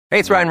Hey,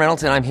 it's Ryan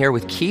Reynolds, and I'm here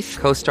with Keith,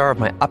 co-star of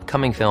my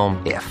upcoming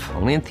film, If,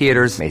 only in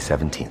theaters May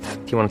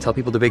 17th. Do you want to tell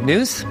people the big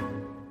news?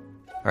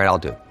 All right, I'll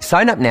do it.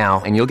 Sign up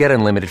now and you'll get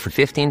unlimited for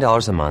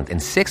 $15 a month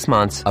and 6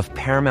 months of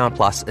Paramount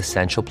Plus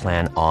Essential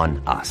Plan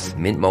on us.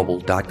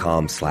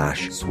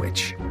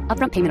 MintMobile.com/switch.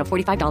 Upfront payment of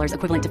 $45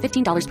 equivalent to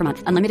 $15 per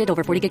month. Unlimited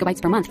over 40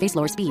 gigabytes per month. Face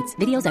lower speeds.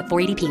 Videos at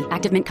 480p.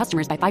 Active Mint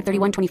customers by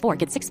 531.24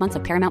 get 6 months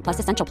of Paramount Plus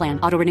Essential Plan.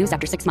 Auto renews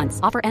after 6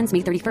 months. Offer ends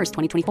May 31st,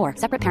 2024.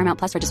 Separate Paramount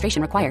Plus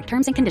registration required.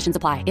 Terms and conditions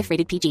apply if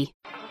rated PG.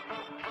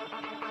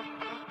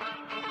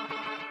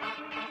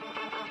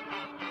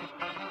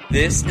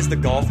 This is the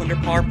Golf Under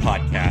Par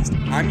podcast.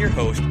 I'm your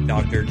host,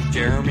 Dr.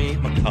 Jeremy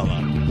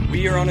McCullough.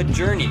 We are on a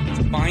journey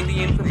to find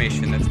the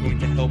information that's going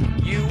to help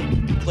you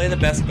play the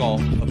best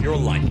golf of your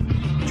life.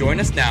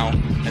 Join us now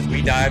as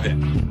we dive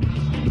in.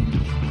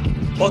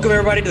 Welcome,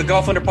 everybody, to the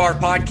Golf Under Par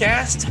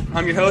podcast.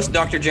 I'm your host,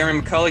 Dr.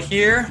 Jeremy McCullough,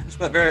 here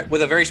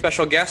with a very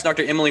special guest,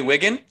 Dr. Emily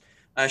Wiggin.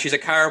 She's a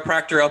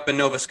chiropractor up in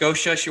Nova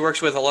Scotia. She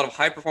works with a lot of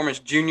high-performance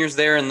juniors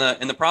there in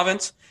the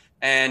province.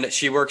 And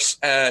she works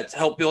to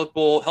help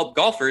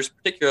golfers,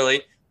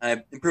 particularly,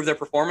 improve their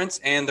performance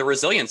and their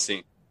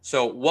resiliency.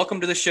 So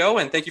welcome to the show,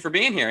 and thank you for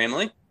being here,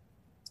 Emily.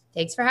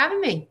 Thanks for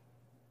having me.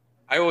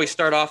 I always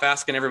start off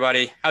asking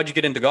everybody, how'd you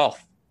get into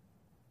golf?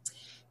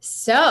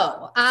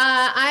 So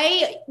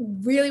I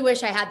really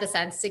wish I had the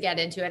sense to get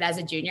into it as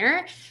a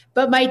junior.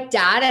 But I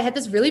had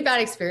this really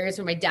bad experience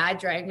where my dad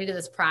dragged me to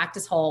this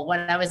practice hole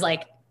when I was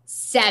like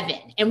 7,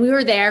 and we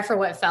were there for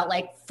what felt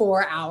like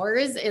 4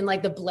 hours in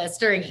like the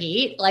blistering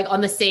heat, like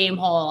on the same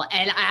hole.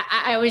 And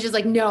I was just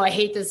like, no, I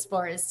hate this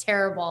sport. It's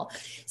terrible.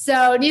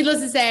 So needless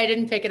to say, I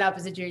didn't pick it up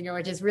as a junior,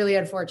 which is really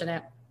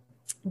unfortunate.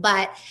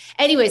 But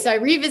anyway, so I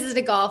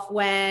revisited golf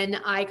when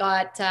I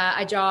got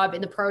a job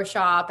in the pro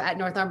shop at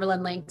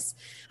Northumberland Links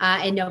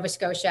in Nova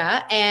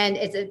Scotia. And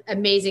it's an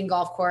amazing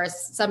golf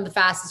course, some of the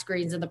fastest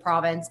greens in the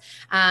province.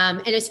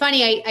 And it's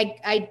funny,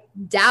 I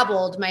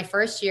dabbled my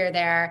first year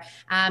there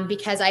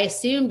because I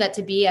assumed that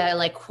to be a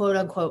like quote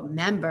unquote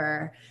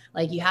member,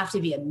 like you have to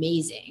be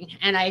amazing.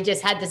 And I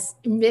just had this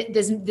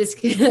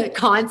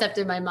concept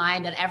in my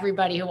mind that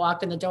everybody who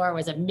walked in the door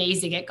was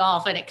amazing at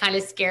golf. And it kind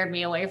of scared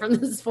me away from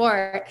the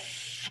sport.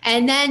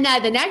 And then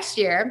the next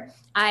year,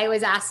 I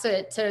was asked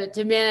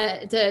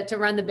to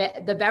run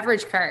the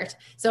beverage cart.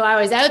 So I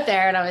was out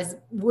there and I was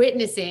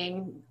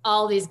witnessing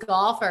all these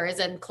golfers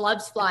and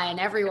clubs flying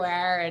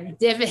everywhere and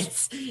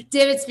divots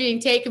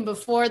being taken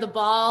before the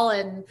ball.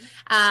 And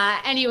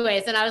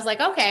anyways, and I was like,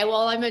 okay,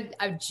 well, I'm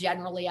a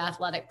generally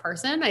athletic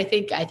person. I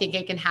think I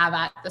can have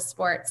at the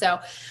sport. So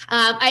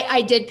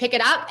I did pick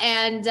it up,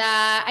 and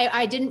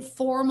I didn't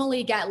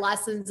formally get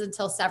lessons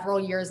until several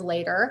years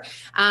later.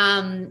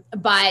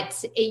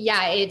 But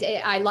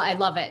yeah, I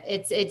love it.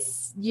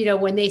 It's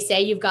when they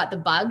say you've got the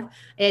bug,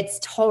 it's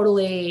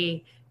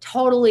totally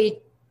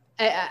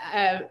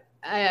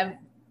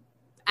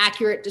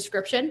accurate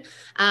description.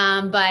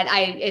 But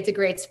it's a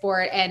great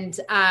sport, and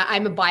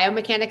I'm a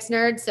biomechanics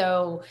nerd.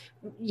 So,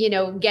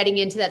 getting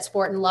into that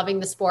sport and loving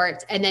the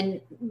sport, and then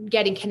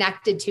getting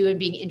connected to and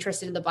being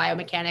interested in the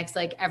biomechanics,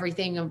 like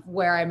everything of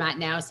where I'm at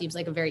now seems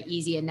like a very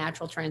easy and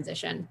natural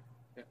transition.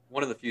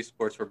 One of the few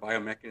sports where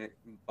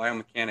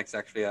biomechanics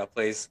actually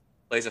plays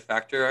a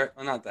factor.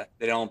 Well, not that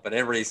they don't, but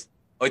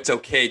it's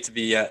okay to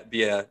be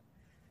a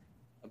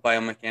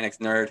biomechanics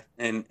nerd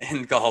in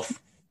golf.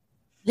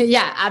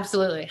 Yeah,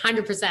 absolutely.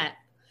 100%.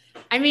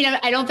 I mean,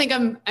 I don't think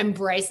I'm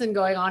Bryson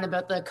going on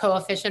about the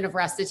coefficient of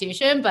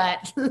restitution,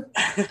 but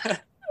right.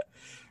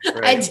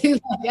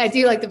 I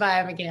do like the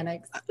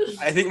biomechanics.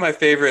 I think my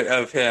favorite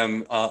of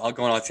him, I'll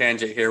go on a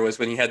tangent here, was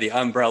when he had the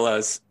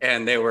umbrellas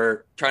and they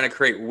were trying to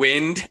create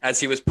wind as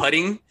he was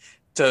putting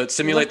to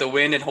simulate the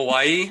wind in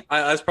Hawaii.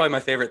 That's probably my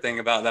favorite thing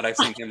about that I've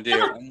seen him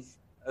do.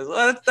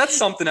 That's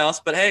something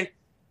else, but hey,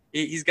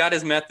 he's got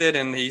his method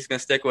and he's going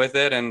to stick with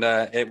it, and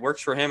it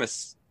works for him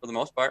for the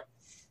most part.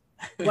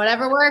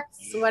 whatever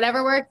works.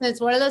 And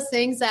it's one of those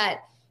things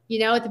that,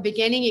 at the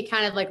beginning, you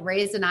kind of like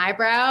raise an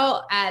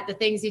eyebrow at the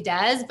things he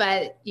does,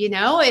 but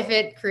if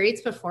it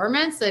creates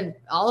performance, then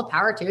all the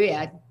power to you.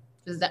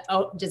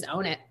 Just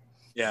own it.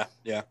 Yeah.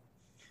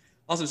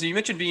 Awesome. So you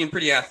mentioned being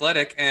pretty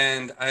athletic,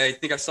 and I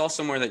think I saw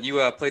somewhere that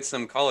you played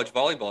some college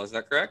volleyball. Is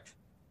that correct?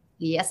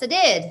 Yes, I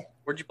did.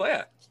 Where'd you play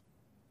at?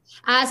 So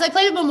I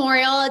played at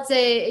Memorial. It's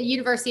a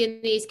university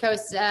in the East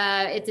Coast.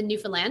 It's in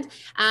Newfoundland.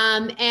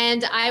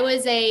 And I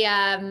was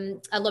a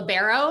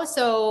libero.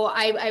 So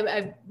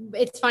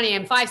it's funny,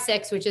 I'm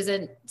 5'6", which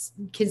isn't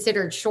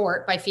considered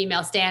short by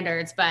female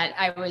standards, but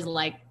I was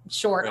like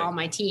short on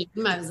my team.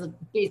 I was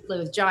basically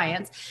with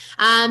giants.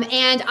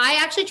 And I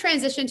actually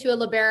transitioned to a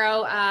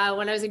libero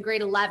when I was in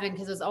grade 11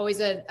 because I was always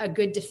a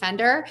good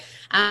defender.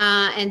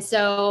 And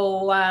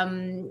so,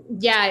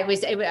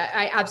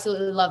 I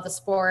absolutely love the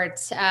sport.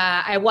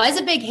 I was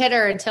a big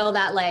hitter until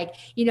that,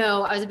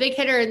 I was a big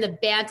hitter in the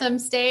bantam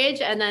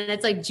stage, and then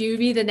it's like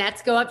juvie, the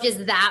nets go up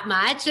just that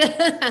much.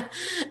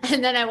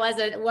 And then I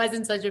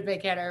wasn't such a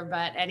big hitter,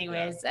 but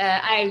anyways,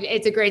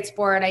 it's a great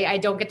sport. I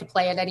don't get to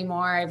play it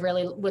anymore. I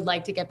really would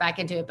like to get back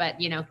into it, but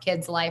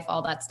kids, life,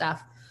 all that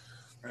stuff.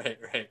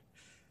 Right.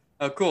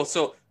 Cool.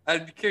 So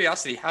out of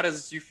curiosity, how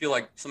does you feel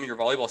like some of your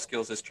volleyball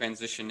skills has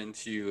transitioned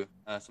into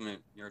some of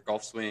your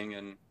golf swing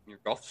and your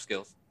golf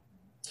skills?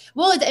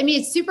 Well,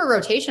 it's super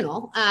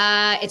rotational.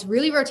 It's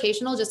really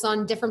rotational, just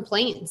on different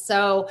planes.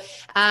 So,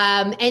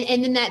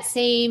 and then that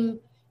same,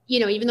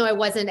 even though I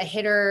wasn't a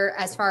hitter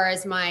as far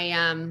as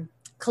my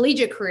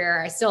collegiate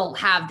career, I still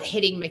have the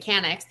hitting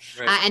mechanics,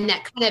 Right. and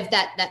that kind of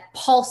that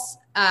pulse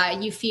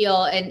you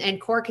feel and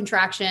core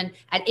contraction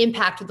at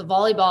impact with the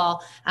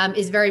volleyball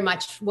is very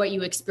much what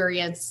you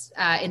experience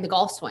in the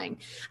golf swing.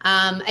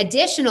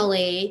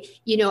 Additionally,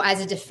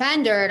 as a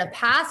defender and a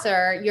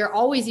passer, you're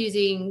always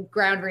using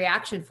ground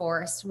reaction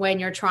force when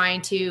you're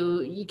trying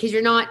to, because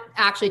you're not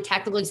actually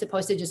technically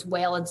supposed to just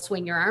wail and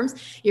swing your arms.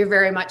 You're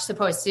very much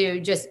supposed to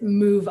just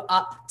move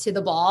up to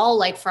the ball,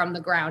 like from the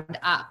ground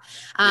up.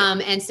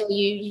 And so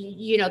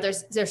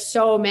there's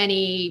so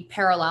many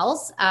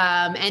parallels.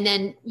 And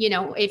then,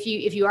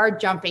 if you are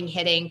jumping,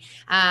 hitting,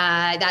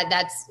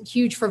 that's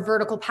huge for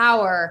vertical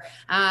power.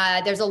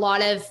 There's a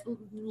lot of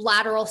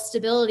lateral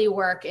stability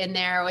work in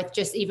there with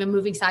just even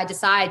moving side to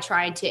side,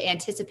 trying to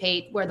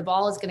anticipate where the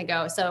ball is going to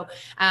go. So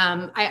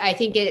I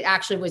think it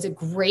actually was a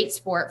great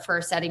sport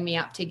for setting me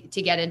up to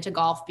get into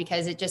golf,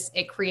 because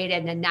it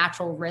created a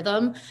natural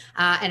rhythm.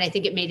 And I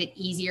think it made it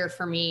easier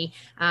for me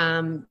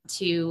to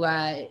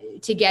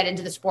get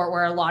into the sport,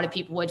 where a lot of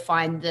people would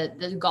find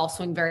the golf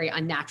swing very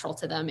unnatural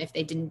to them if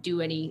they didn't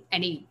do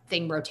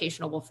anything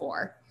rotational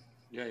before.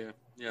 Yeah.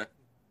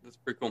 That's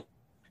pretty cool.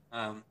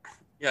 I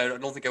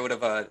don't think I would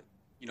have,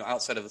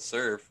 outside of the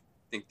serve,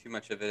 think too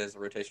much of it as a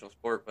rotational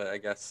sport, but I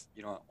guess,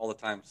 all the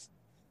time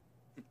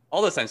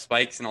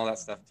spikes and all that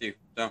stuff too.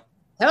 So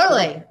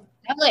Totally.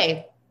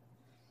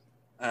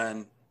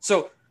 And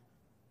so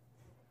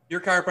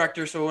you're a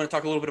chiropractor, so we want to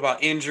talk a little bit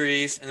about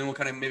injuries, and then we'll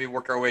kind of maybe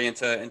work our way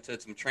into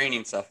some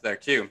training stuff there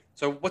too.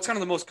 So what's kind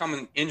of the most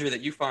common injury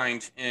that you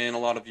find in a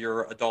lot of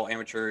your adult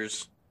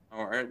amateurs,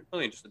 or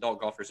really just adult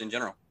golfers in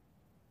general?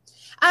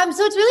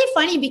 So it's really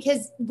funny,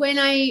 because when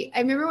I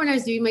remember when I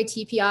was doing my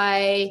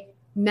TPI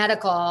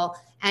medical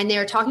and they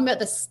were talking about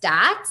the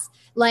stats,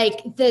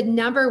 like the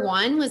number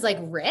one was like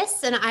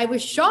wrists. And I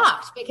was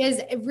shocked, because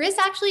wrist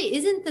actually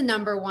isn't the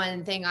number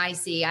one thing I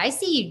see. I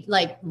see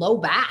like low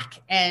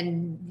back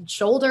and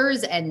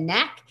shoulders and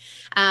neck.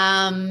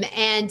 Don't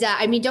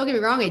get me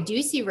wrong, I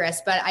do see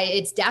wrist, but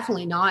it's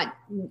definitely not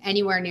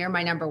anywhere near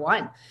my number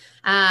one.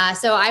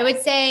 So I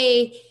would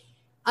say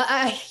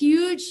a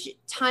huge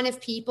ton of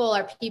people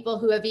are people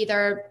who have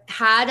either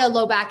had a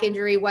low back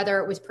injury, whether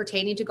it was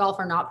pertaining to golf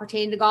or not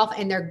pertaining to golf,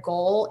 and their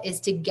goal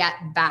is to get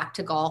back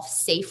to golf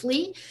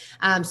safely.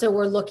 So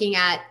we're looking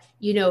at,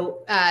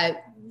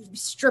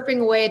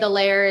 stripping away the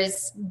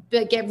layers,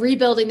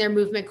 rebuilding their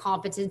movement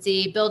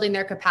competency, building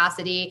their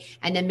capacity,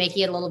 and then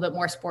making it a little bit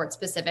more sport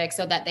specific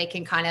so that they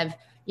can kind of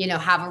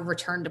have a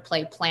return to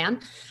play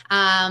plan.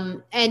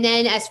 And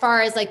then as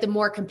far as like the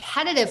more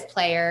competitive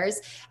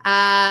players,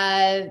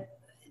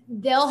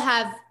 they'll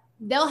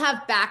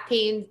have back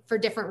pain for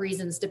different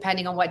reasons,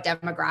 depending on what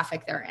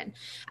demographic they're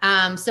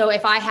in. So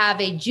if I have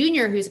a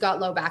junior who's got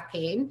low back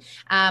pain,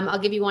 I'll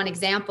give you one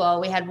example.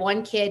 We had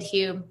one kid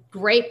who,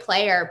 great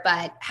player,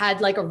 but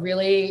had like a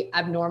really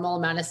abnormal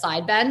amount of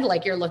side bend.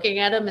 Like you're looking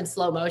at him in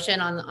slow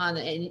motion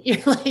and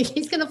you're like,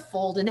 he's going to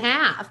fold in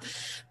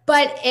half.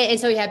 And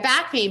so he had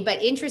back pain,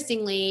 but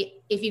interestingly,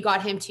 if you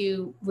got him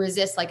to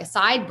resist like a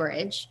side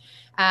bridge,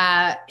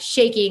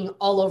 shaking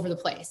all over the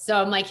place. So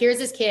I'm like, here's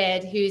this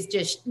kid who's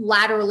just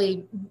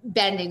laterally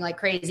bending like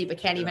crazy, but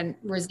can't even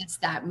resist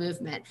that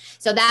movement.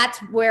 So that's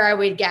where I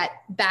would get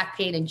back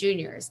pain in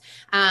juniors.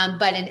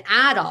 But in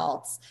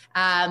adults,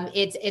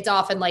 it's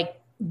often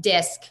like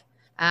disc.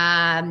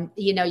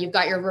 You've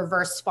got your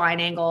reverse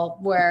spine angle,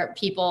 where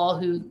people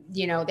who,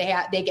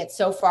 they get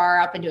so far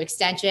up into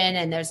extension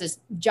and there's this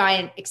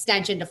giant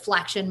extension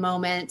deflection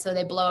moment. So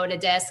they blow out a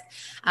disc,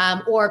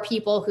 or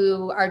people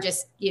who are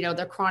just,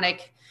 they're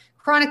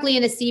chronically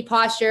in a C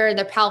posture,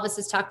 their pelvis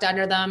is tucked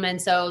under them. And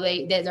so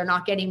they're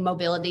not getting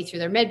mobility through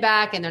their mid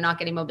back, and they're not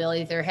getting mobility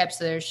through their hips.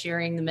 So they're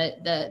shearing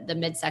the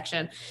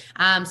midsection.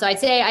 So I'd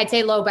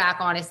say low back,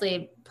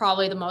 honestly,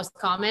 probably the most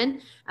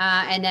common.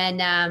 And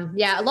then,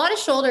 a lot of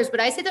shoulders,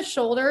 but I say the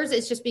shoulders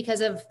is just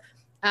because of,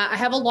 I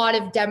have a lot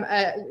of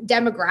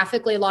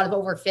demographically, a lot of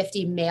over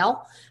 50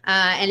 male.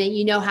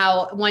 And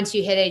how once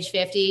you hit age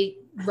 50,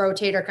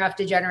 rotator cuff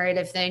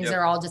degenerative things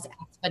are all just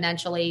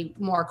exponentially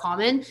more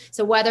common.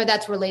 So whether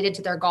that's related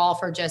to their golf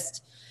or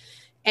just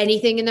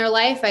anything in their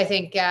life, I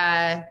think,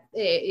 I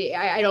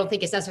don't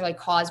think it's necessarily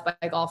caused by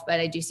golf,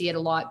 but I do see it a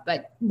lot,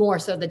 but more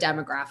so the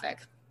demographic.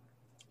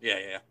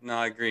 Yeah. No,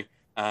 I agree.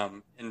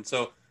 And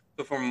so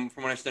from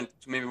what I understand,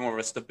 it's maybe more of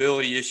a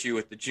stability issue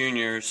with the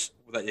juniors,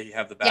 that you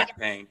have the back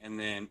pain, and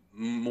then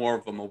more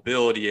of a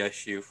mobility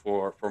issue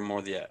for more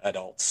of the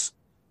adults,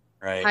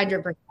 right?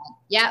 100%.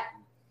 Yeah.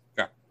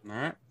 Okay. All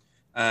right.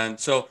 And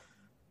so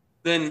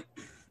then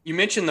you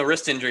mentioned the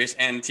wrist injuries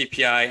and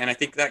TPI, and I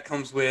think that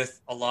comes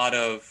with a lot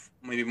of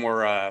maybe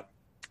more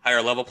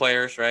higher level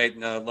players, right?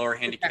 The lower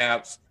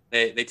handicaps,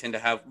 they tend to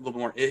have a little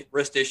more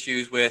wrist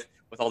issues with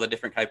all the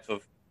different types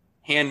of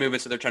hand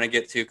movements that they're trying to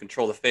get to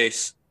control the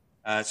face.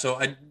 So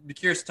I'd be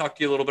curious to talk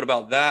to you a little bit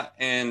about that.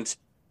 And,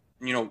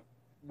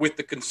 with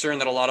the concern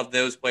that a lot of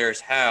those players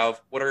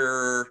have,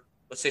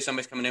 let's say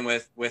somebody's coming in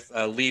with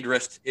a lead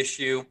wrist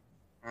issue,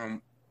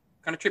 kind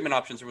of treatment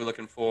options are we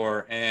looking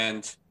for?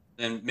 And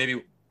then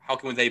maybe how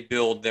can they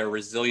build their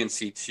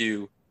resiliency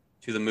to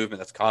the movement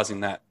that's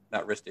causing that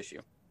wrist issue?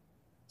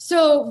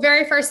 So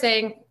very first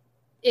thing,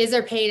 is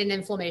there pain and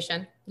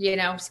inflammation?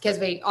 Because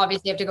we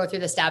obviously have to go through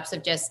the steps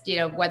of just,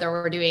 whether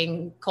we're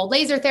doing cold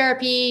laser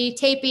therapy,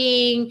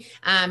 taping,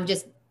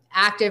 just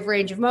active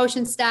range of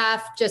motion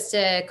stuff, just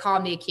to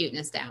calm the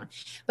acuteness down.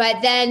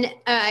 But then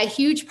a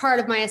huge part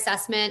of my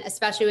assessment,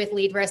 especially with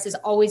lead wrist, is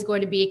always going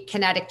to be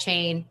kinetic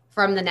chain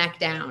from the neck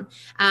down.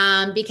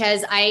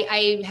 Because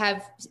I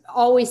have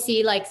always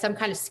see like some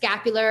kind of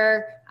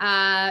scapular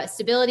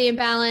stability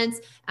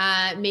imbalance.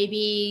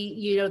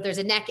 Maybe, there's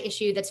a neck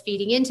issue that's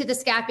feeding into the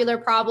scapular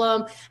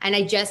problem. And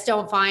I just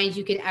don't find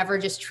you can ever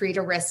just treat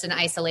a wrist in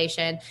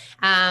isolation.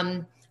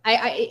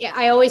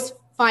 I always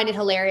find it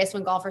hilarious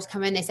when golfers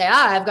come in, they say,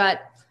 I've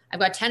got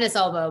tennis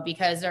elbow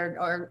because,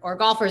 or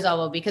golfer's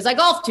elbow because I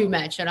golf too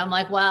much. And I'm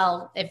like,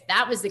 well, if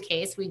that was the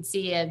case, we'd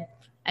see an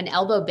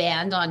elbow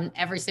band on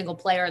every single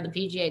player on the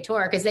PGA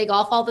Tour because they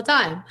golf all the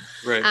time.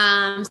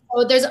 Right.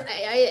 So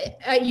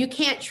you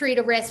can't treat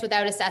a wrist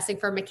without assessing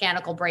for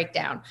mechanical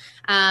breakdown.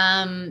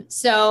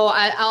 So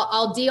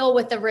I'll deal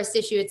with the wrist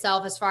issue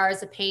itself as far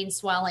as the pain,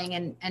 swelling,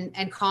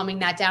 and calming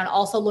that down.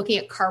 Also looking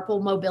at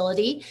carpal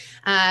mobility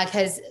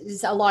because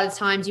a lot of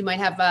times you might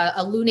have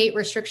a lunate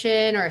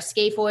restriction or a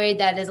scaphoid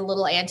that is a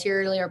little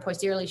anteriorly or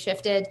posteriorly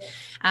shifted.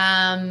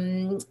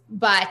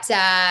 But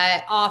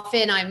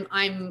often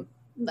I'm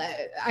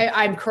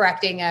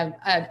correcting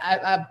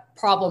a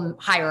problem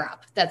higher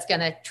up that's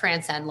going to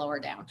transcend lower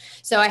down.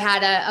 So I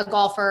had a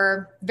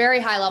golfer, very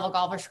high level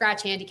golfer,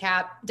 scratch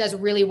handicap, does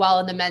really well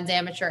in the men's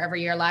amateur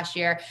every year last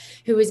year,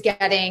 who was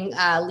getting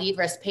lead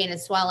wrist pain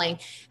and swelling.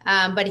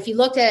 But if you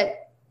looked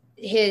at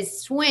his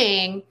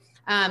swing,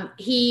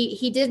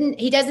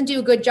 he doesn't do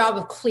a good job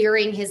of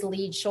clearing his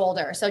lead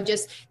shoulder. So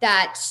just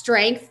that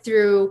strength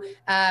through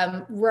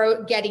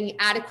getting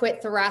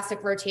adequate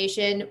thoracic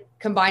rotation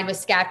combined with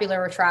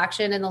scapular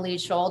retraction in the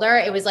lead shoulder.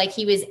 It was like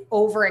he was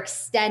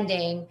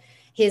overextending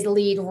his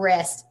lead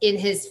wrist in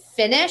his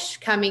finish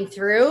coming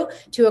through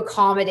to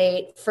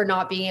accommodate for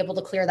not being able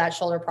to clear that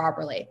shoulder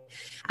properly.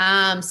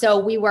 So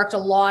we worked a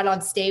lot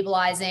on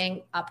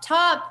stabilizing up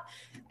top,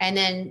 and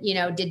then,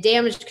 did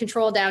damage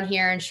control down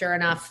here. And sure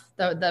enough,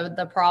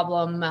 the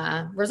problem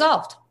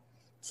resolved.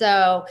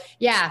 So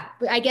yeah,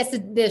 I guess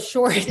the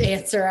short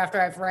answer after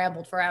I've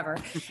rambled forever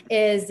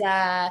is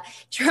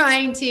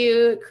trying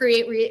to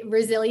create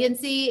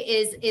resiliency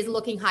is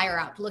looking higher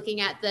up,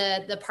 looking at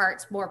the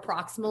parts more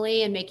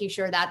proximally and making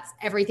sure that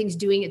everything's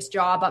doing its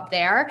job up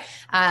there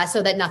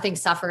so that nothing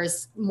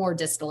suffers more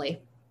distally.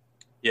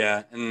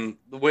 Yeah. And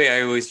the way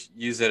I always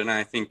use it, and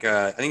I think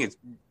it's,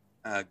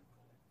 I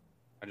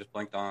just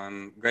blanked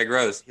on Greg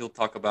Rose. He'll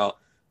talk about,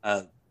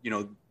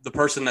 the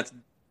person that's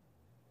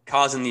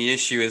causing the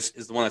issue is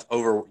the one that's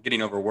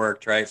getting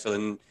overworked, right? So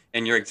then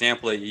in your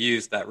example that you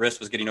used, that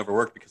wrist was getting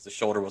overworked because the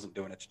shoulder wasn't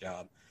doing its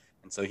job.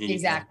 And so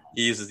he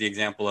uses the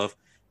example of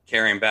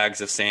carrying bags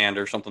of sand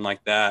or something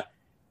like that.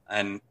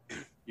 And,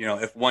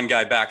 if one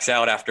guy backs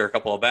out after a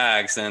couple of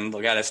bags, then the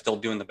guy that's still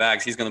doing the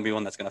bags, he's going to be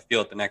one that's going to feel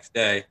it the next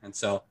day. And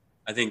so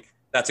I think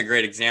that's a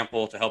great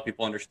example to help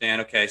people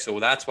understand, okay, so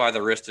that's why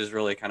the wrist is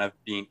really kind of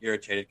being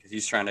irritated because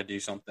he's trying to do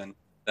something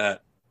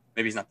that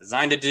maybe he's not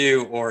designed to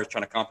do or is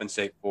trying to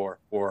compensate for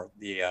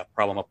the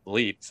problem up the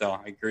lead. So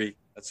I agree.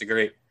 That's a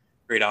great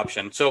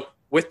option. So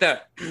with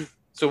that,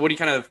 so what do you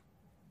kind of,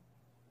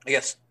 I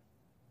guess,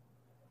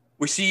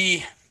 we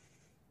see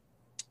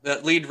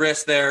that lead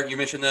wrist there. You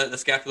mentioned the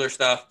scapular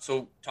stuff.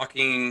 So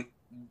talking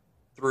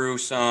through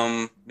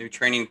some maybe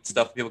training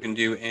stuff people can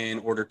do in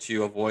order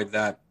to avoid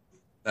that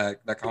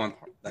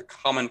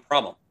common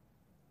problem.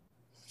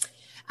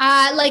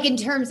 Like in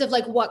terms of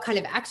like what kind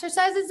of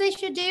exercises they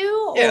should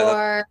do,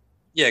 or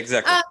yeah,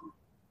 exactly.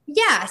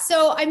 Yeah.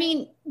 So, I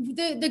mean,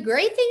 the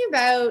great thing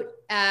about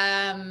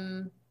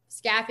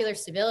scapular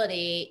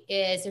stability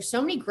is there's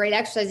so many great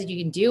exercises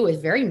you can do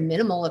with very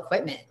minimal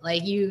equipment.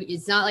 Like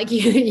it's not like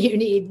you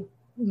need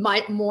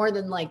more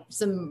than like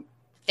some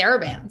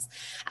TheraBands.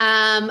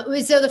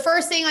 So the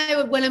first thing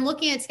when I'm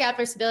looking at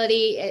scapular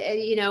stability,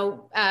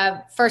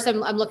 first I'm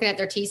looking at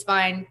their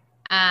T-spine.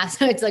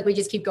 So it's like we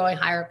just keep going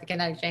higher up the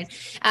kinetic chain.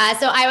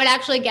 So I would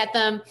actually get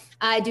them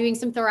doing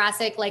some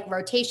thoracic like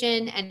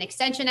rotation and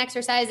extension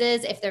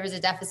exercises if there was a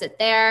deficit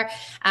there.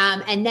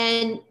 And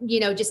then,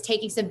 just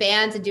taking some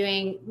bands and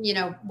doing,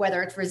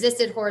 whether it's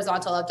resisted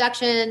horizontal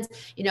abductions,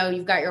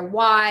 you've got your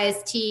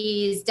Ys,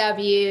 Ts,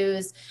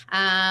 Ws,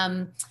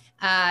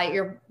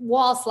 your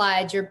wall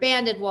slides, your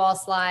banded wall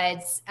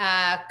slides.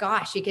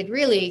 You could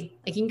really,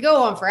 you can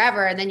go on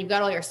forever. And then you've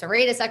got all your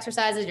serratus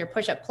exercises, your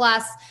push-up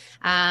plus,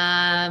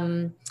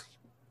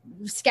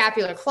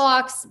 scapular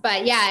clocks.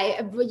 But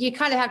yeah, you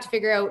kind of have to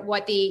figure out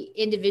what the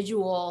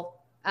individual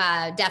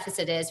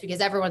deficit is,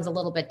 because everyone's a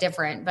little bit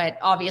different, but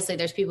obviously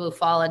there's people who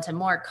fall into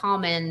more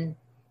common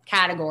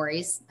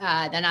categories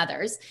than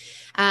others.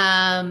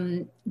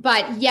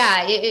 But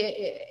yeah,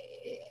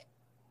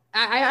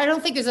 I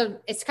don't think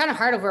it's kind of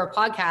hard over a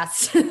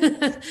podcast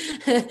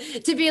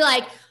to be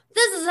like,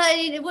 this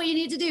is what you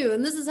need to do,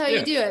 and this is how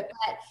you do it.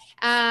 But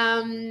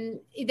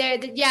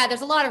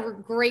there's a lot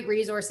of great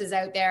resources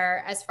out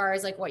there as far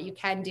as like what you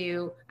can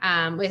do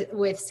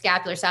with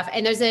scapular stuff.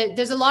 And there's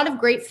a lot of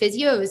great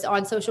physios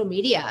on social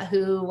media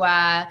who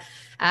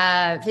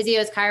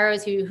physios,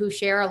 chiros who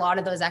share a lot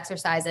of those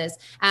exercises.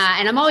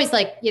 And I'm always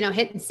like,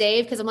 hit and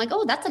save, because I'm like,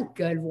 oh, that's a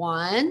good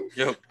one.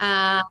 Yep.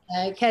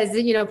 Because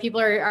people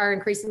are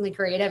increasingly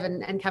creative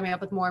and coming up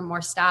with more and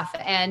more stuff.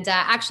 And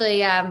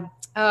actually,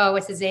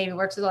 what's his name? He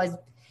works with all these.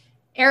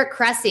 Eric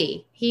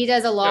Cressy. He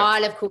does a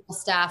lot of cool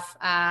stuff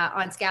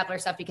on scapular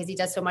stuff, because he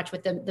does so much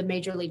with the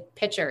major league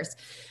pitchers.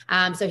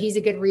 So he's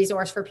a good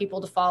resource for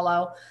people to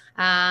follow.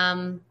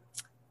 I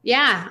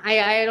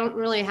don't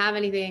really have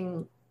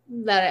anything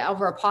that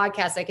over a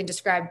podcast I can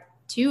describe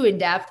too in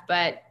depth,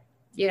 but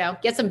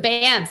get some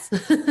bands.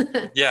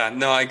 Yeah,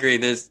 no, I agree.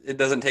 It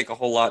doesn't take a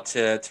whole lot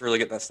to really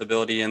get that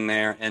stability in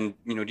there. And,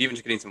 even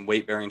just getting some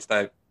weight bearing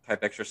type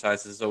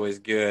exercises is always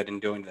good,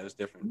 and doing those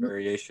different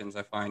variations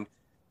I find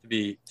to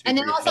be and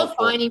then also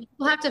helpful.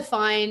 people have to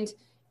find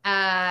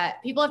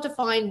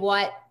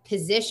what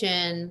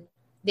position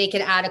they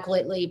can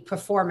adequately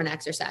perform an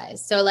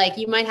exercise. So like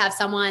you might have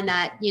someone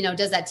that,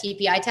 does that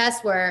TPI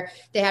test where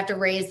they have to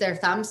raise their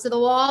thumbs to the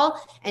wall,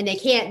 and they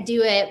can't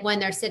do it when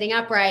they're sitting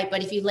upright.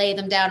 But if you lay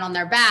them down on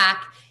their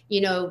back,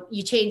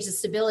 you change the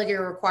stability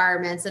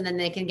requirements, and then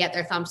they can get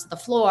their thumbs to the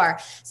floor.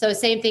 So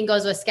same thing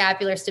goes with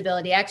scapular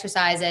stability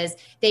exercises.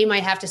 They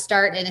might have to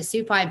start in a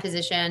supine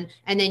position,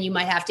 and then you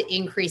might have to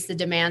increase the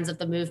demands of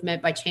the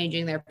movement by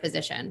changing their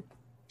position.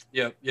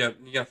 Yeah. You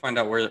got to find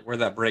out where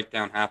that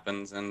breakdown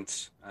happens, and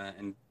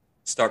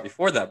start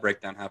before that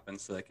breakdown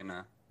happens, so they can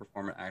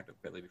perform it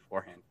adequately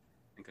beforehand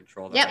and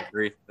control that. Yep. I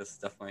agree. This is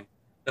definitely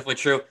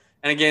true.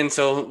 And again,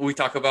 so we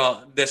talk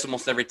about this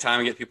almost every time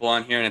we get people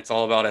on here, and it's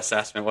all about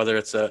assessment, whether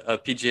it's a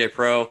PGA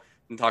pro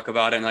and talk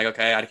about it and like,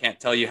 okay, I can't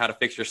tell you how to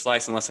fix your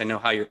slice unless I know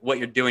what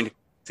you're doing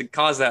to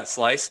cause that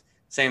slice.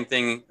 Same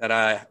thing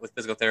that with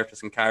physical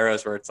therapists and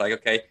chiros, where it's like,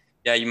 okay,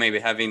 yeah, you may be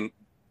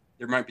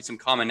there might be some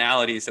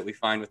commonalities that we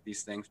find with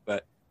these things,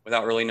 but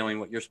without really knowing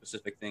what your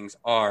specific things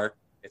are,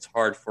 it's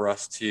hard for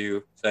us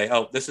to say,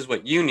 oh, this is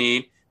what you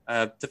need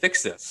to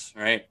fix this,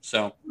 right?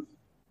 So,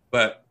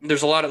 but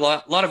there's a lot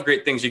of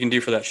great things you can do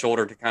for that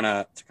shoulder to kind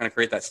of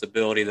create that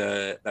stability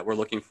that we're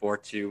looking for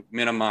to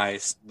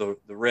minimize the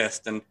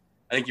wrist. And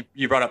I think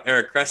you brought up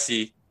Eric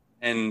Cressy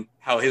and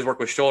how his work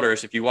with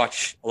shoulders. If you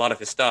watch a lot of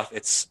his stuff,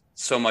 it's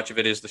so much of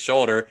it is the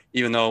shoulder,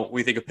 even though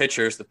we think of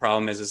pitchers, the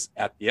problem is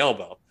at the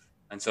elbow.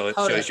 And so it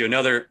shows you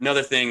another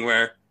thing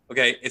where,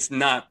 okay, it's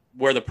not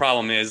where the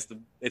problem is,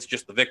 it's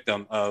just the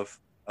victim of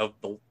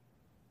the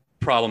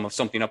problem of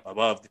something up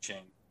above the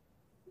chain.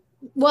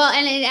 Well,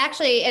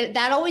 and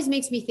that always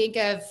makes me think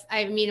of,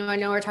 I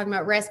know we're talking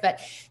about wrist, but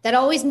that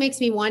always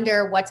makes me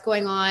wonder what's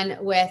going on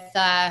with,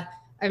 I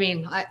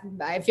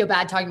feel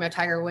bad talking about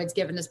Tiger Woods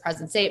given his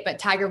present state, but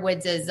Tiger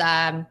Woods is,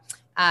 I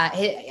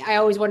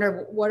always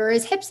wonder, what are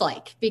his hips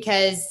like?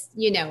 Because,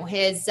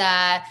 his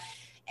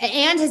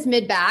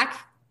mid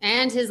back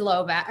and his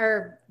low back,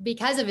 or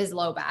because of his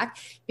low back,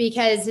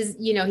 because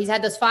he's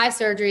had those 5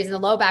 surgeries in the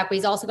low back, but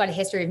he's also got a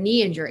history of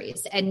knee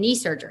injuries and knee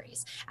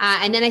surgeries.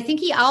 And then I think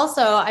he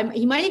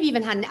might have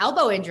even had an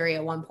elbow injury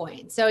at one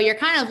point. So you're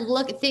kind of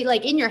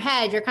like in your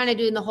head, you're kind of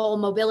doing the whole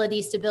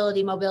mobility,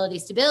 stability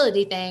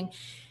thing.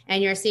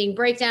 And you're seeing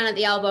breakdown at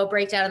the elbow,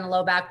 breakdown in the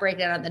low back,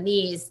 breakdown at the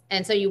knees.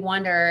 And so you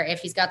wonder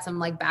if he's got some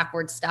like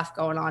backwards stuff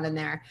going on in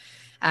there.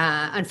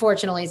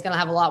 Unfortunately, he's going to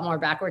have a lot more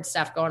backwards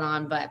stuff going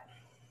on, but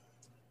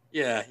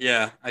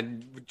Yeah. I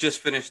just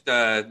finished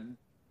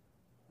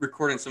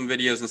recording some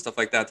videos and stuff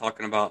like that,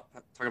 talking about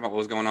what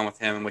was going on with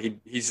him and what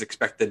he's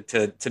expected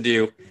to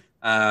do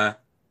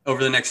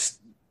over the next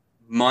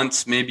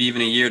months, maybe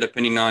even a year,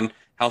 depending on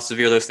how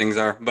severe those things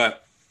are.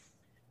 But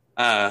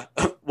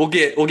we'll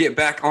get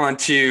back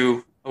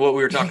onto what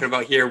we were talking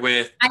about here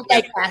with. I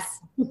digress.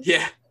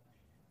 Yeah,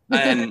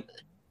 and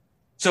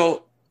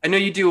so I know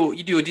you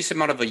do a decent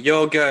amount of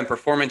yoga and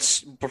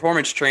performance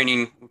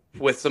training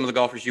with some of the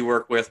golfers you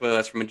work with, whether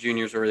that's from a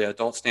juniors or the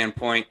adult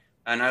standpoint.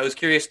 And I was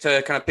curious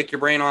to kind of pick your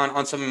brain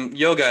on some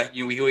yoga.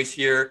 We always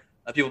hear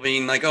people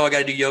being like, "Oh, I got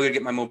to do yoga to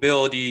get my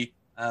mobility."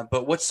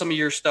 But what's some of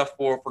your stuff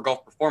for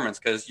golf performance?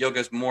 Because yoga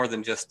is more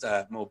than just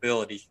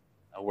mobility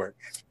work.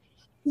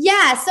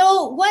 Yeah.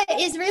 So what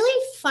is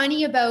really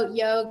funny about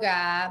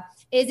yoga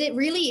is it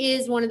really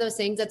is one of those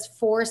things that's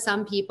for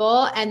some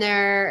people and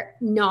they're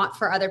not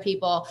for other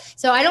people.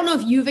 So I don't know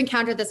if you've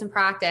encountered this in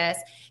practice,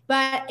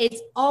 but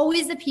it's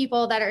always the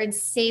people that are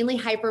insanely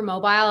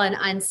hypermobile and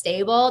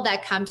unstable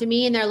that come to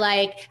me and they're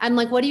like, I'm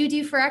like, what do you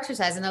do for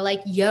exercise? And they're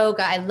like,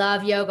 yoga. I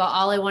love yoga.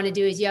 All I want to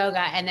do is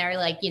yoga. And they're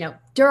like,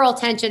 dural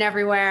tension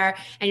everywhere.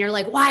 And you're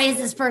like, why is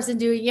this person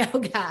doing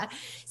yoga?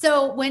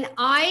 So when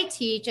I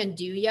teach and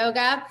do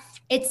yoga,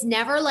 it's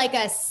never like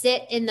a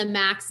sit in the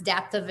max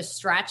depth of a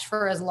stretch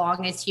for as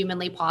long as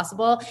humanly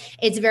possible.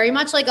 It's very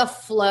much like a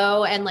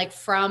flow and like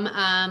from,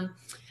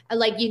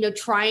 like,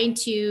 trying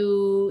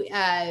to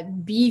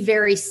be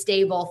very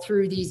stable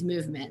through these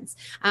movements.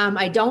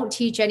 I don't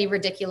teach any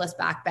ridiculous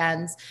back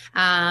bends.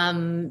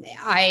 And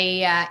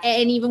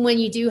even when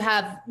you do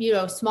have,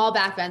 small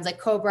back bends like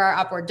Cobra,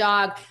 upward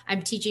dog,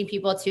 I'm teaching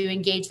people to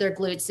engage their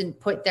glutes and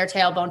put their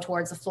tailbone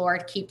towards the floor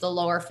to keep the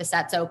lower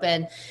facets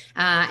open.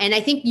 And I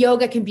think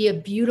yoga can be a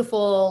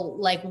beautiful,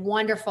 like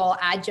wonderful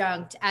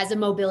adjunct as a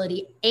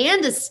mobility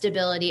and a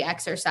stability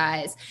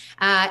exercise.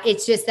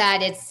 It's just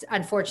that it's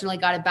unfortunately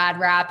got a bad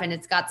rap, and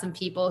it's got some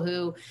people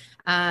who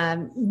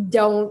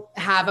don't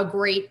have a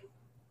great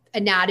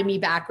anatomy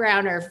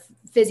background or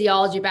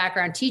physiology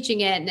background teaching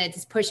it, and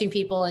it's pushing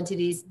people into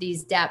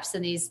these depths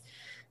and these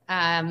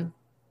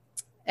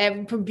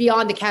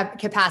beyond the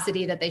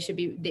capacity that they should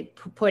be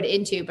put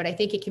into. But I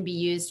think it can be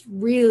used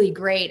really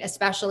great,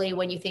 especially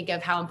when you think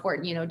of how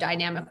important,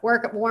 dynamic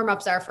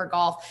warm-ups are for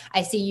golf.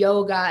 I see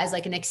yoga as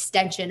like an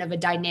extension of a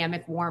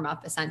dynamic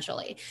warm-up,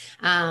 essentially.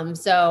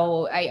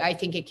 So I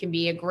think it can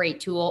be a great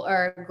tool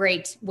or a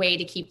great way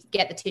to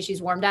get the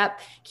tissues warmed up,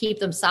 keep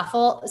them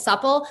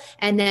supple,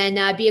 and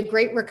then be a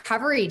great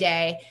recovery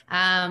day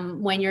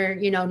when you're,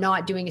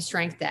 not doing a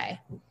strength day.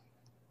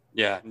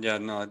 Yeah,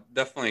 no, I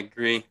definitely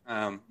agree.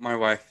 My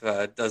wife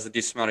does a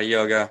decent amount of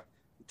yoga,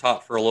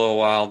 taught for a little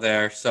while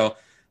there. So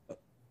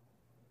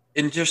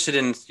interested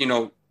in,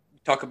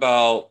 talk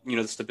about,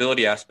 the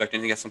stability aspect. I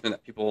think that's something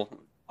that people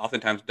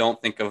oftentimes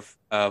don't think of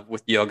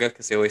with yoga,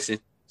 because they always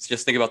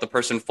just think about the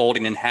person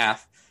folding in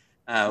half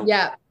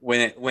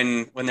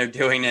when they're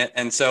doing it.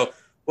 And so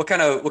what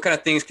kind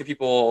of things can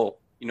people,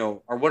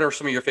 or what are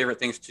some of your favorite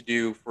things to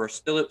do for a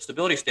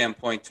stability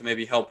standpoint to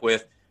maybe help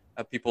with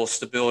people's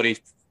stability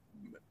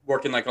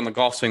working like on the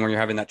golf swing, where you're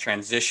having that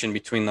transition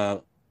between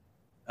the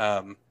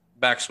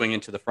backswing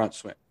into the front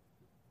swing?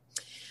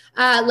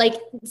 Like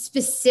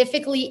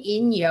specifically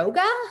in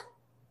yoga?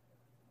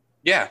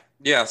 Yeah.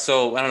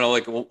 So I don't know,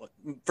 like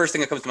first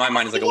thing that comes to my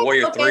mind is like a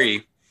Warrior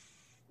 3.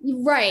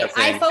 Right.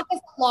 I focus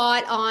a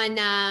lot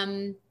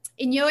on,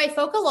 in yoga, I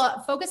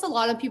focus a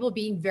lot on people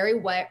being very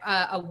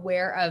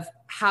aware of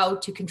how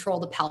to control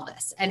the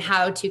pelvis and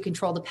how to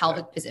control the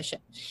pelvic position.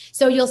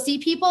 So you'll see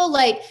people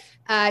like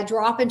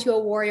drop into a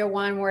Warrior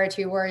 1, Warrior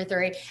 2, Warrior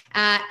 3,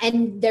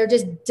 and they're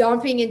just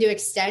dumping into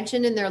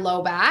extension in their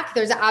low back.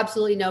 There's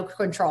absolutely no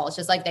control. It's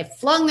just like they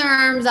flung their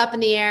arms up in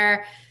the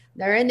air,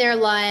 they're in their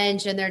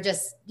lunge, and they're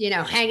just,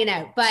 hanging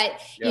out. But,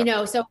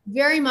 so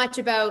very much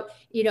about,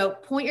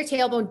 point your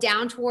tailbone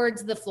down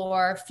towards the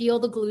floor, feel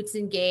the glutes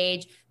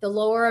engage, the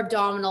lower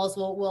abdominals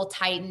will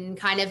tighten,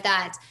 kind of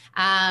that,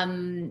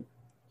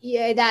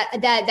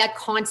 that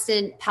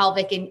constant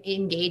pelvic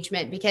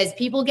engagement, because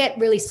people get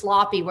really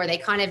sloppy where they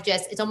kind of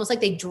just, it's almost like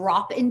they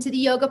drop into the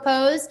yoga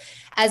pose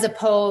as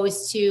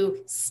opposed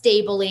to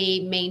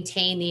stably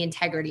maintain the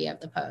integrity of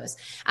the pose.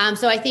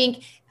 So I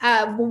think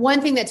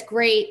one thing that's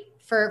great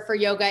for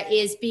yoga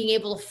is being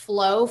able to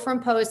flow from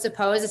pose to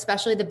pose,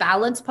 especially the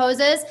balance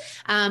poses,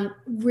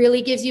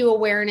 really gives you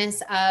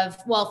awareness of,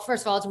 well,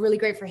 first of all, it's really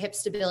great for hip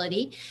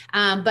stability,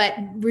 but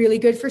really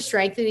good for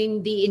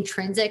strengthening the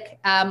intrinsic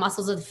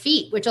muscles of the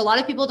feet, which a lot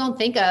of people don't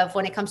think of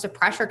when it comes to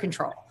pressure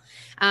control.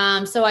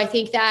 So I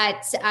think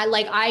that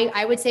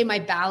I would say my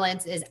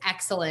balance is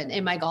excellent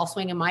in my golf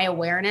swing, and my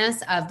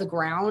awareness of the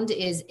ground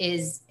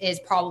is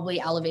probably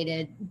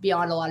elevated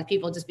beyond a lot of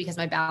people, just because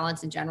my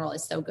balance in general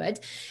is so good.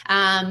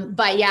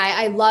 But yeah,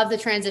 I love the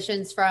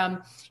transitions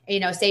from,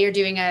 say you're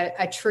doing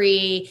a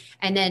tree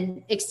and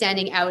then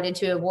extending out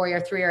into a Warrior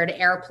 3 or an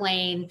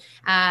airplane,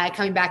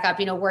 coming back up,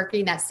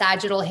 working that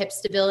sagittal hip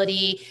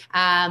stability.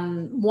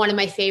 One of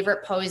my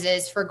favorite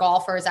poses for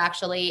golfers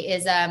actually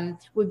is,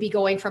 would be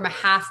going from a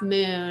half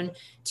moon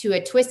to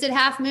a twisted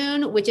half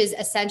moon, which is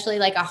essentially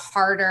like a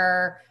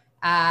harder,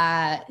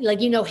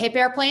 hip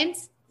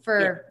airplanes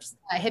for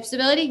hip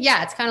stability.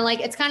 Yeah. It's kind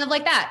of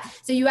like that.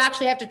 So you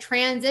actually have to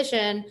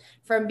transition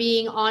from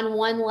being on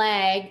one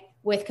leg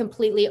with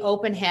completely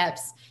open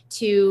hips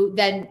to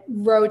then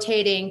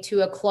rotating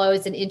to a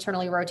closed and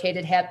internally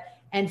rotated hip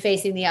and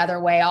facing the other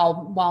way,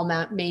 all while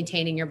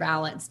maintaining your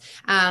balance.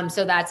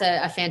 So that's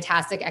a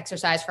fantastic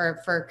exercise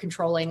for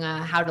controlling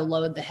how to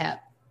load the hip.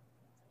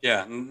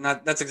 Yeah,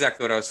 that's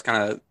exactly what I was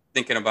kind of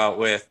thinking about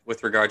with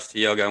regards to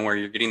yoga, and where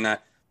you're getting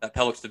that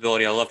pelvic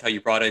stability. I loved how you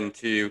brought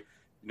into,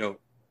 you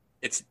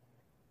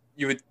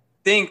would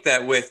think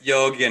that with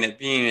yoga and it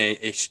being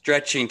a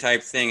stretching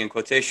type thing in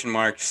quotation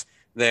marks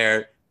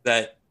there,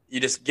 that you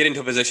just get into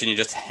a position, you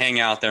just hang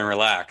out there and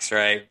relax,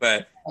 right?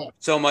 But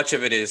so much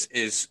of it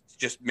is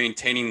just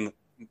maintaining,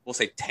 we'll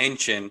say,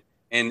 tension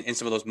in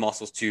some of those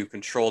muscles to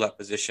control that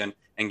position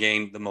and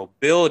gain the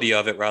mobility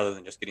of it, rather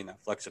than just getting that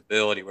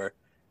flexibility where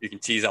you can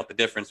tease out the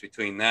difference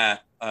between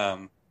that,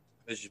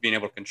 is just being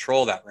able to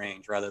control that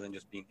range rather than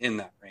just being in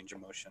that range of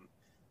motion.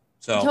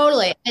 So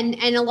totally. And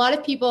a lot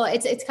of people,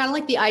 it's kind of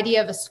like the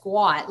idea of a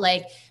squat.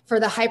 Like for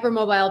the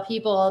hypermobile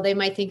people, they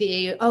might think that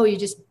you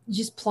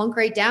just plunk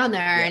right down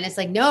there. Yeah. And it's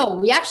like, no,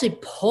 we actually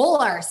pull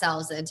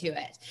ourselves into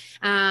it.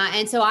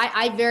 And so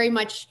I very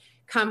much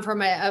come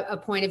from a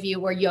point of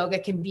view where yoga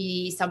can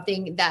be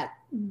something that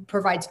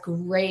provides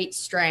great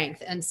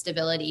strength and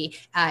stability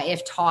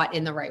if taught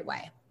in the right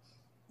way.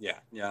 Yeah.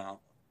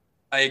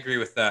 I agree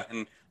with that.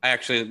 And I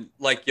actually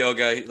like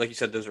yoga. Like you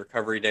said, those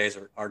recovery days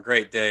are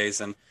great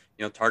days. And,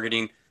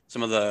 targeting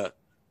some of the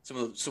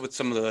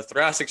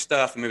thoracic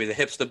stuff and maybe the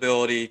hip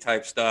stability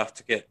type stuff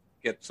to get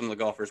some of the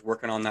golfers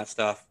working on that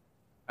stuff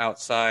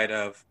outside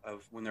of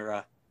when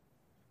they're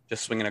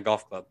just swinging a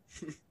golf club.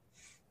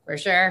 For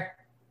sure.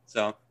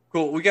 So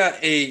cool. We got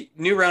a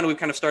new round we've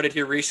kind of started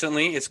here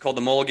recently. It's called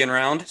the Mulligan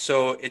round.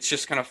 So it's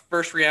just kind of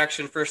first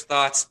reaction, first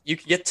thoughts. You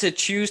get to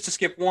choose to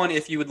skip one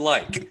if you would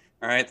like.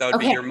 All right. That would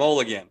be your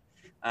mulligan.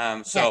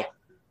 So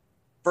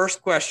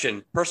first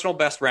question, personal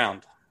best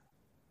round.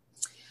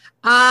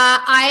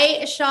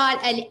 I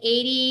shot an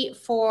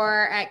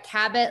 84 at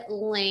Cabot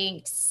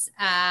Links,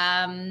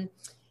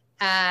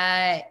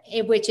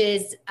 which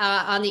is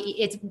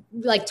it's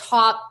like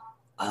top,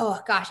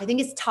 I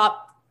think it's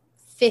top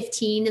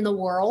 15 in the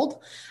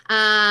world.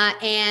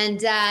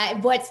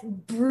 And what's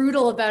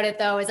brutal about it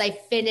though is I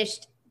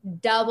finished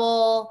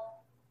double,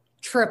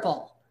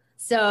 triple.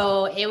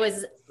 So it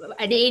was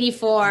an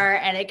 84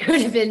 and it could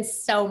have been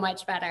so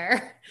much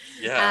better.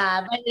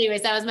 Yeah. But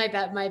anyways, that was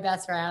my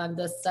best round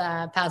this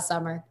past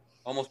summer.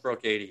 Almost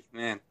broke 80,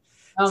 man.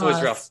 Almost.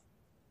 It's always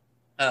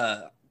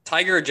rough.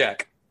 Tiger or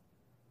Jack?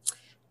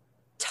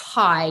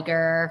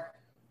 Tiger.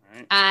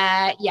 All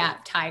right. Yeah,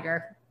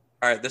 Tiger.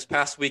 All right. This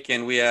past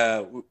weekend, we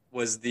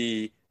was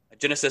the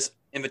Genesis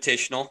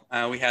Invitational.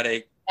 We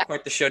had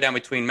quite the showdown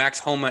between Max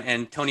Homa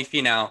and Tony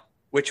Finau.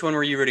 Which one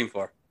were you rooting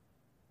for?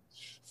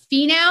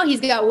 Finau, he's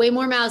got way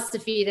more mouths to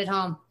feed at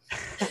home.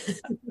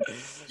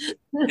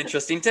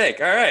 Interesting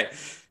take. All right.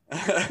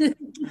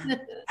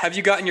 Have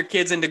you gotten your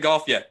kids into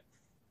golf yet?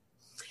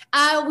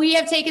 We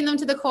have taken them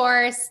to the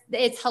course.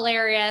 It's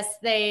hilarious.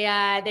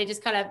 They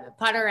just kind of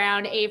putt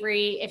around.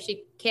 Avery, if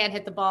she can't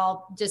hit the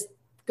ball, just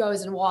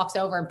goes and walks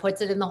over and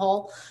puts it in the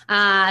hole.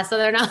 So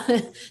they're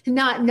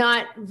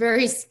not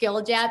very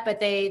skilled yet, but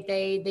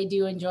they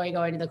do enjoy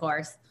going to the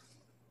course.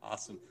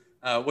 Awesome.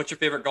 What's your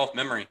favorite golf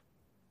memory?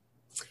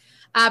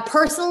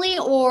 Personally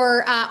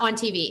or on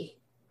TV?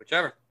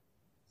 Whichever.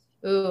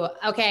 Ooh,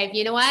 okay.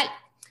 You know what?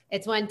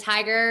 It's when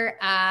Tiger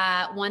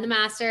won the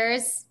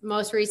Masters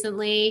most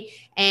recently,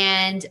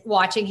 and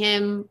watching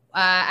him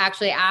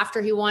actually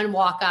after he won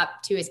walk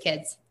up to his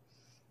kids.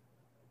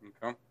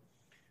 Okay.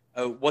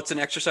 What's an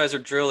exercise or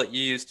drill that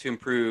you use to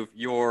improve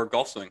your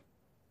golf swing?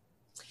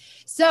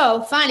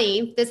 So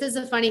funny. This is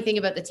a funny thing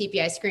about the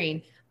TPI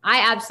screen.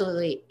 I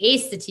absolutely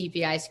ace the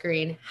TPI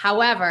screen.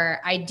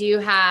 However, I do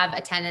have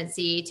a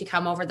tendency to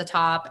come over the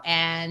top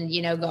and,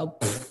 go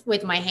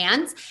with my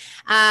hands.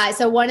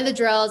 So one of the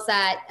drills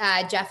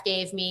that Jeff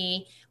gave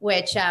me,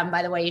 which,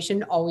 by the way, you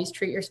shouldn't always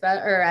treat your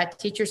spouse or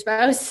teach your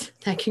spouse,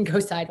 that can go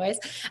sideways,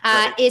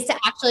 is to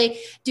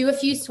actually do a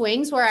few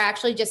swings where I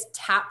actually just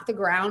tap the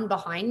ground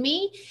behind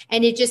me.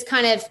 And it just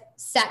kind of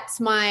sets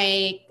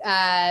my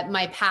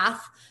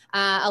path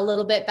a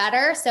little bit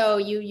better. So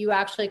you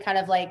actually kind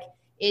of like,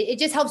 it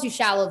just helps you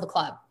shallow the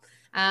club.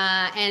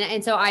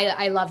 And so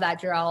I love that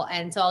drill.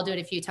 And so I'll do it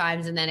a few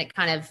times, and then it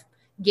kind of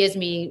gives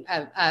me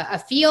a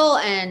feel,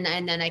 and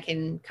then I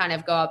can kind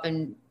of go up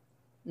and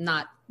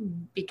not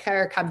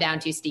come down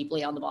too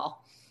steeply on the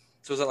ball.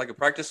 So is that like a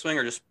practice swing,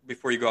 or just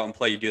before you go out and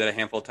play, you do that a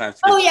handful of times?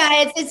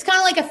 Yeah. It's kind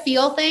of like a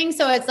feel thing.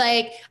 So it's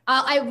like,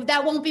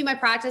 that won't be my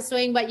practice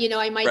swing, but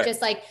I might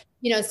just like,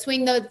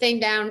 swing the thing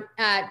down,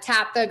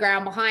 tap the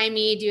ground behind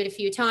me, do it a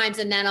few times,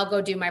 and then I'll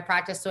go do my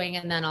practice swing,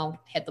 and then I'll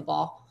hit the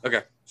ball.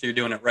 Okay. So you're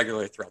doing it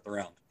regularly throughout the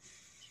round.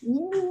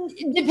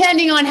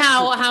 Depending on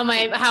how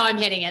I'm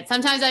hitting it.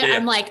 Sometimes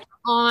I'm like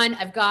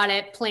I've got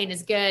it. Plane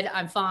is good.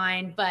 I'm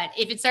fine. But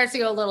if it starts to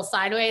go a little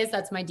sideways,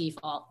 that's my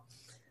default.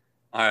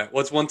 All right.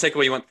 What's one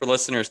takeaway you want for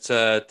listeners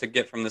to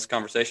get from this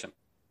conversation?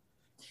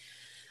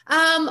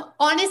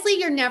 Honestly,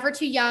 you're never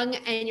too young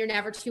and you're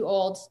never too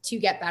old to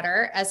get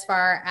better as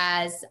far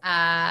as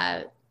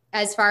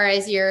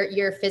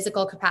your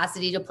physical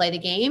capacity to play the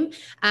game.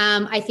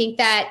 I think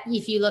that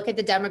if you look at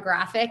the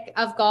demographic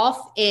of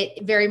golf,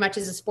 it very much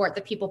is a sport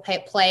that people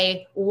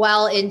play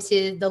well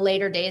into the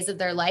later days of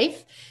their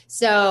life.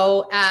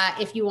 So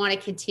if you want to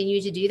continue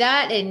to do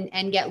that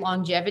and get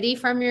longevity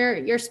from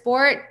your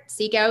sport,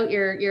 seek out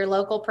your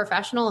local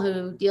professional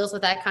who deals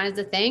with that kinds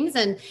of things.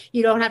 And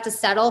you don't have to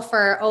settle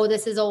for,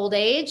 this is old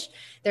age.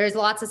 There's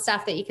lots of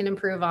stuff that you can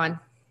improve on.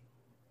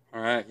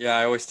 All right. Yeah,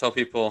 I always tell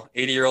people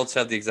 80-year-olds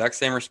have the exact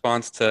same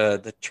response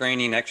to the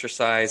training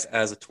exercise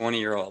as a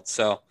 20-year-old.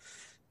 So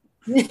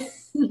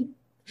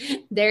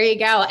there you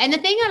go. And the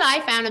thing that I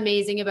found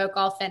amazing about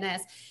Golf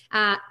Fitness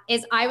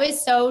is I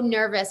was so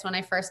nervous when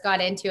I first got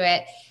into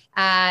it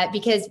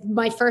because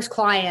my first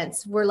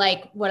clients were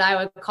like what I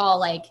would call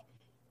like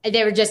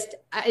they were just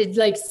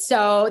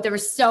it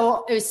was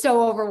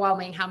so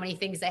overwhelming how many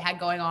things they had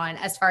going on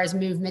as far as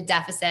movement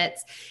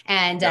deficits.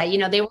 And,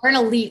 they weren't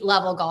elite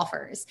level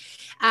golfers.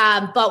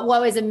 But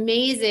what was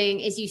amazing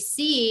is you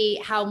see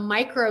how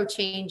micro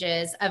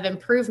changes of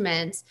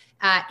improvement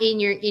in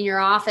your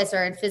office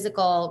or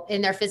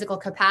in their physical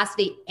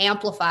capacity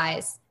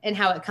amplifies and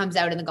how it comes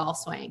out in the golf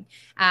swing.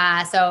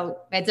 So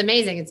it's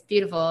amazing. It's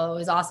beautiful. It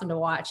was awesome to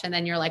watch. And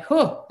then you're like,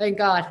 oh, thank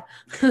God.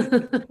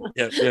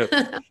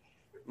 Yeah.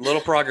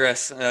 Little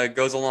progress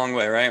goes a long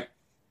way, right?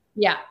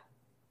 Yeah.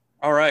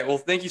 All right. Well,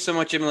 thank you so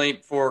much,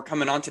 Emily, for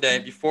coming on today.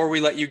 Before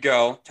we let you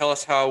go, tell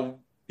us how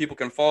people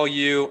can follow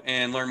you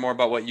and learn more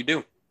about what you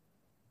do.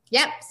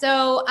 Yep.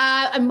 So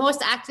I'm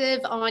most active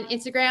on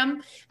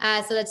Instagram.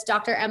 So that's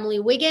Dr. Emily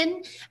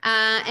Wiggin.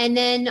 And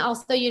then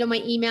also,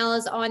 my email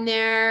is on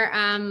there.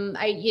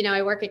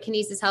 I work at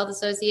Kinesis Health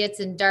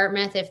Associates in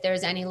Dartmouth if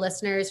there's any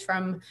listeners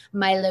from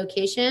my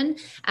location.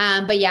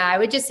 But yeah, I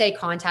would just say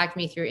contact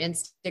me through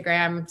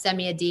Instagram, send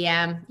me a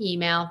DM,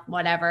 email,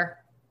 whatever.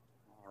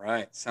 All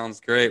right. Sounds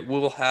great. We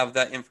will have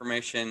that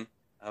information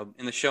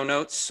in the show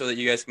notes so that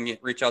you guys can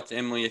reach out to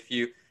Emily if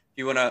you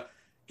want to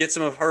get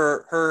some of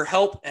her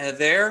help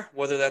there,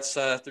 whether that's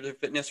through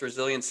fitness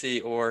resiliency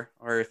or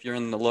if you're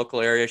in the local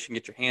area, she can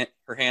get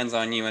her hands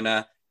on you and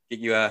get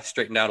you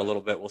straightened out a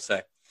little bit, we'll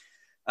say.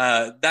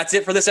 That's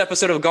it for this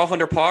episode of Golf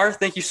Under Par.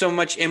 Thank you so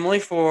much, Emily,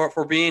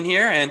 for being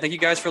here, and thank you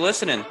guys for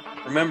listening.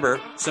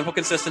 Remember, simple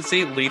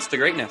consistency leads to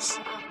greatness.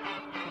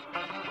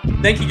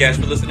 Thank you guys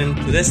for listening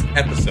to this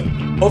episode.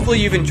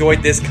 Hopefully you've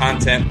enjoyed this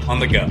content on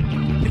the go.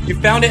 If you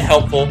found it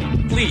helpful,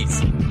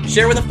 please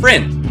share with a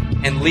friend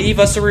and leave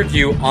us a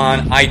review on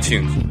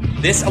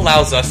iTunes. This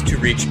allows us to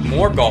reach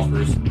more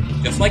golfers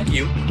just like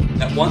you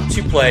that want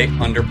to play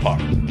under par.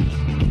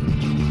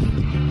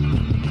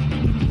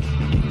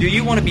 Do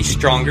you want to be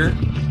stronger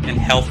and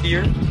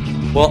healthier?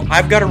 Well,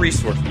 I've got a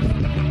resource for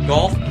you,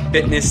 Golf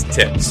Fitness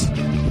Tips.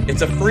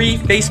 It's a free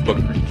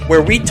Facebook group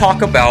where we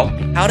talk about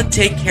how to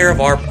take care of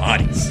our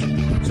bodies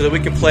so that we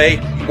can play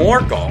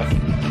more golf,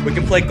 we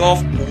can play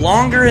golf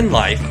longer in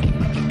life,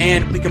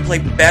 and we can play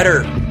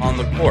better on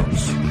the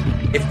course.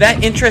 If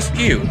that interests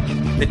you,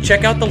 then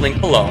check out the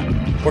link below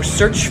or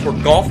search for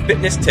Golf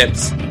Fitness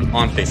Tips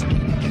on Facebook.